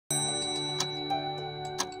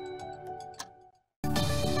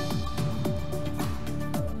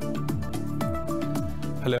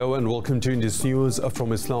Hello and welcome to Indus News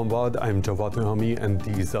from Islamabad. I'm Jawad Hami and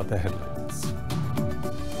these are the headlines.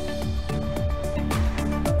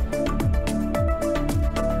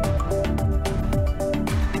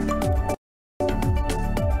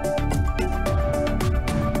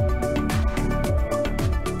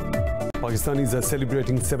 Pakistanis are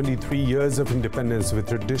celebrating 73 years of independence with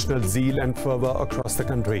traditional zeal and fervour across the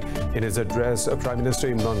country. In his address, Prime Minister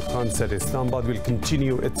Imran Khan said Islamabad will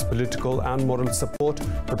continue its political and moral support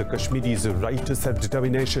for the Kashmiris' right to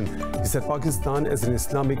self-determination. He said Pakistan as an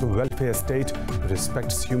Islamic welfare state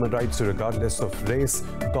respects human rights regardless of race,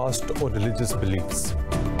 caste or religious beliefs.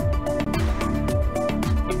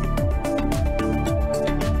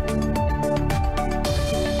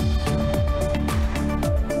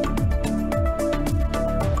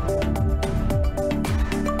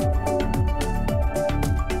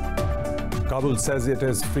 Kabul says it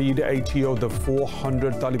has freed 80 of the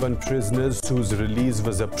 400 Taliban prisoners whose release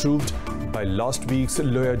was approved by last week's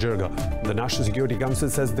Loya Jirga. The National Security Council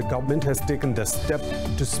says the government has taken the step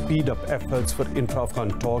to speed up efforts for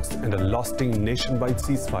intra-Afghan talks and a lasting nationwide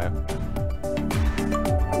ceasefire.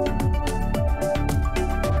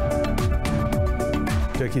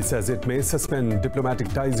 Turkey says it may suspend diplomatic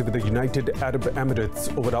ties with the United Arab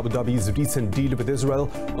Emirates over Abu Dhabi's recent deal with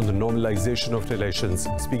Israel on the normalization of relations.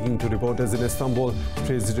 Speaking to reporters in Istanbul,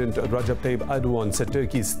 President Recep Tayyip Erdogan said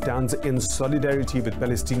Turkey stands in solidarity with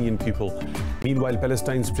Palestinian people. Meanwhile,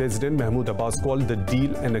 Palestine's President Mahmoud Abbas called the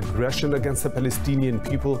deal an aggression against the Palestinian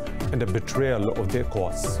people and a betrayal of their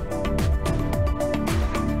cause.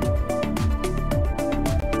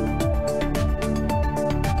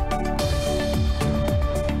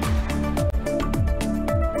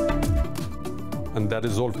 And that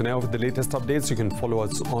is all for now. For the latest updates, you can follow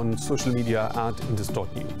us on social media at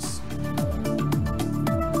Indus.News.